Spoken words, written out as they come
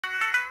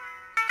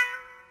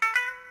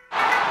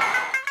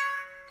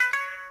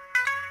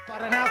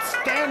But an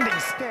outstanding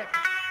step.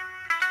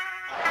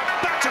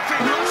 Back to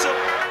Finn Russell.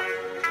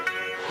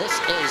 This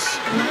is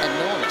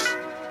enormous.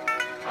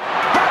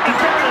 And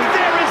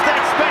there is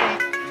that speed.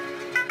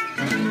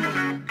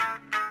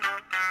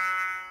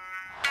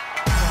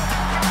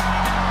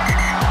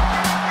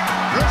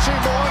 Richie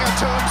Mo'unga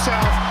to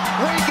himself,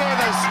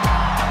 regathers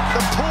the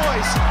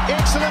poise,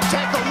 excellent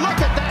tackle, look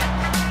at that!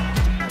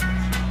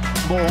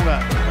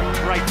 Mo'unga,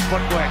 great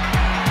footwork,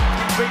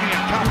 beating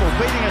a couple,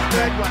 beating a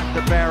third one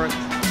to Barrett.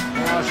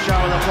 Show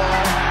the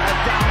ball, a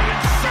dummy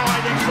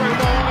inside and through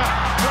Mo'unga,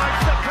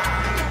 breaks the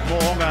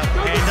Mo'unga,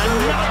 and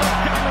another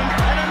dummy,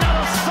 and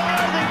another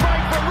scything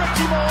break for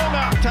Richie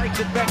Mo'unga. Takes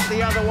it back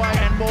the other way,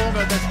 and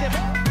Mo'unga, the step.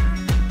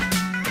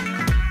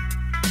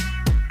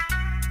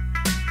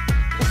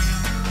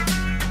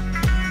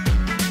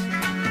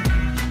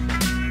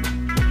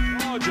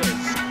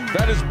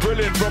 That is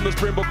brilliant from the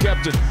Springbok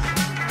captain.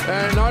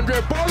 And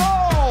Andre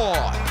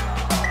Paolo!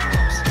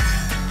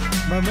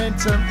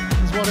 Momentum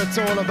is what it's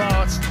all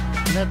about.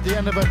 And at the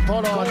end of it,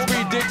 Paolo.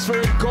 Colby digs for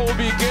it.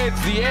 Colby gets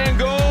the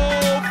angle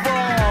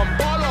from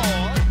Paolo.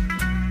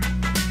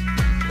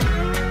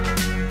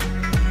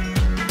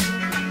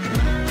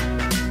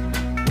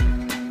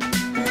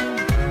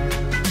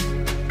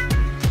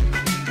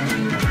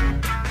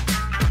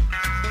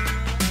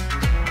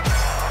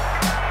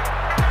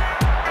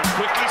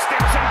 Quickly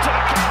steps into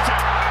the counter.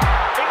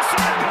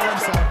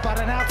 Inside. But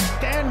an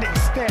outstanding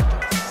step.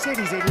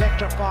 City's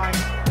electrifying.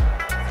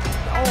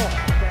 Oh,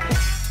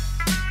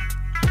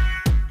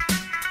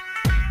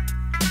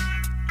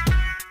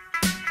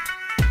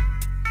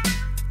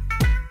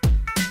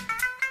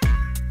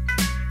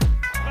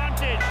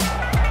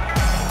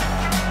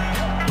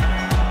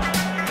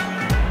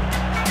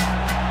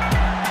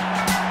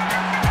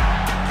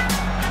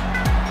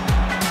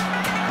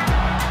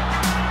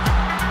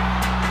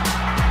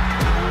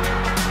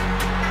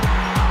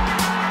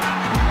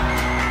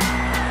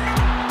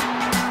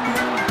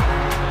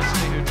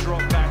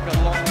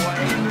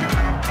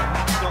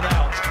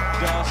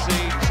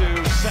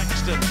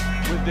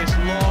 with this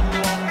long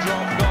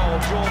drop goal.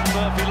 Jordan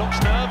Murphy looks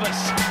nervous.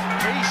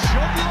 He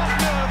should look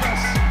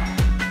nervous.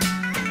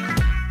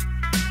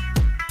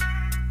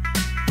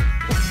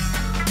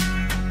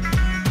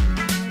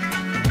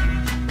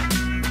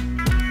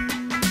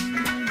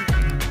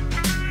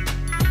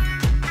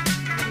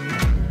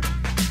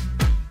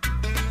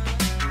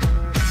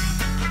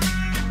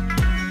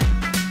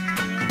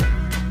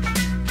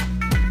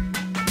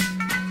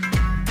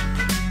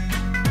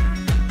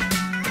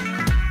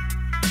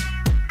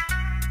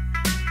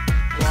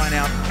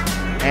 Out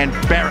and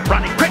Barrett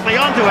running quickly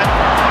onto it.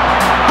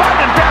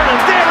 Barrett, and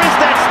there is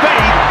that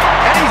speed,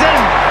 and he's in.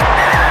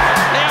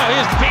 Now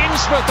here's Ben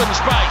Smith in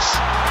space.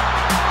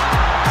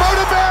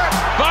 Bowden Barrett!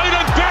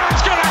 Bowden Barrett's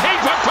got a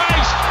heap of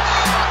pace.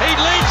 He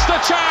leads the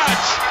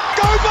charge.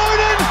 Go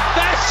Bowden!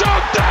 That's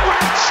on do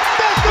it.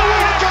 That's the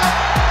World Cup!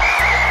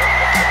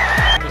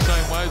 In the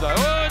same way though.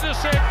 Oh, I just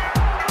said.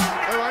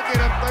 They won't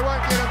get him, they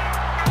won't get him.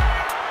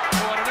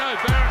 Oh, I don't know.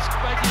 Barrett's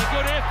making a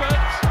good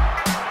effort.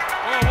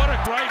 Oh, what a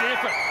great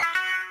effort.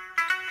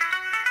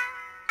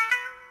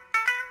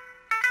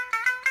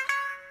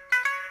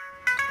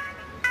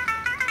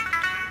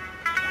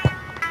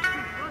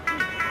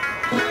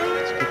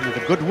 With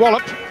a good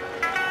wallop.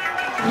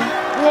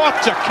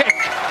 What a kick!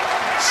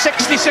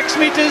 66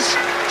 metres,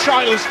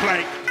 child's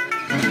play.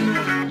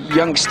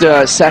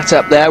 Youngster set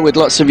up there with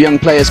lots of young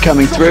players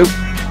coming through.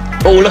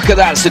 Oh, look at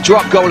that, it's a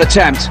drop goal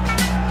attempt.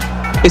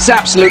 It's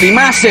absolutely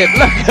massive,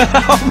 look,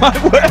 oh my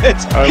word.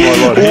 Oh my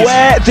Lord.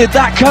 Where did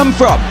that come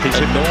from? He's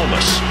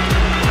enormous.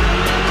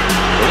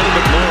 A little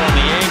bit more on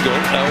the angle.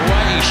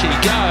 Away she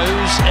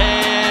goes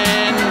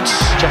and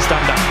Just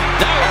under.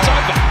 no, it's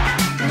over.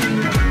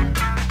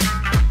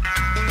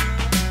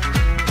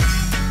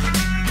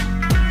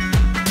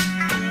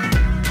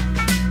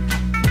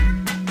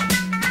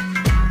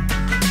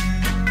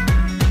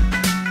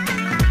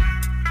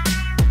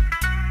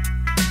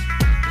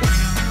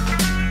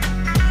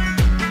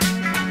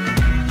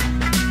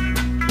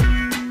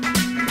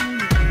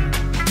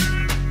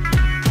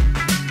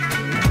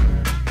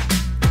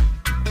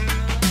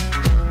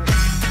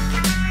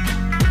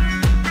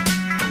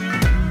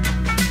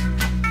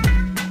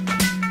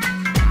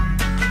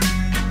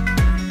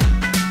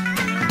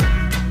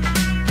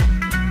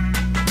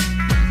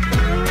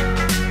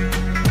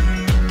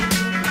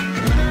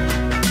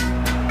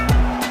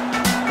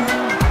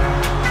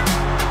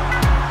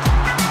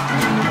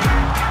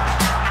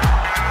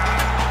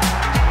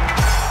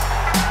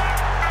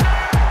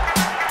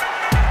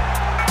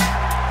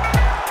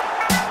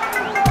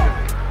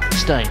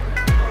 Stein.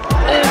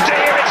 Oh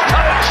dear, it's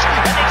close,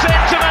 and it's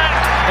Entermack,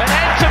 and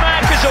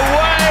Entermack is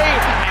away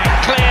and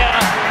clear,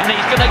 and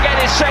he's going to get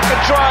his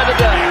second try of the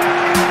day.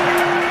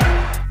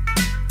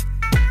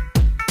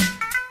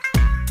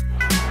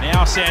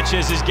 Now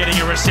Sanchez is getting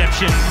a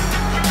reception.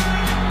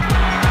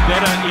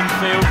 Better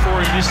infield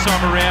for him this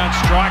time around.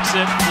 Strikes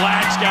it,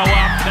 flags go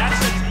up. That's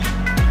it.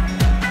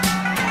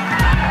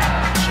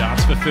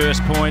 Chance for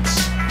first points.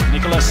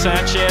 Nicolas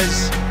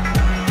Sanchez.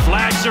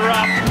 Flags are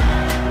up.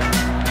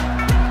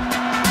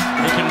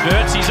 He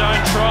converts his own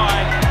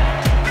try.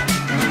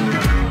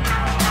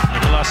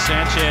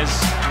 Sanchez,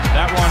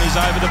 that one is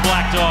over the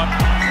black dot.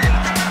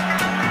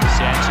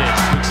 Sanchez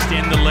to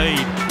extend the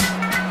lead.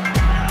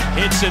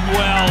 Hits it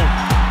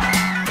well.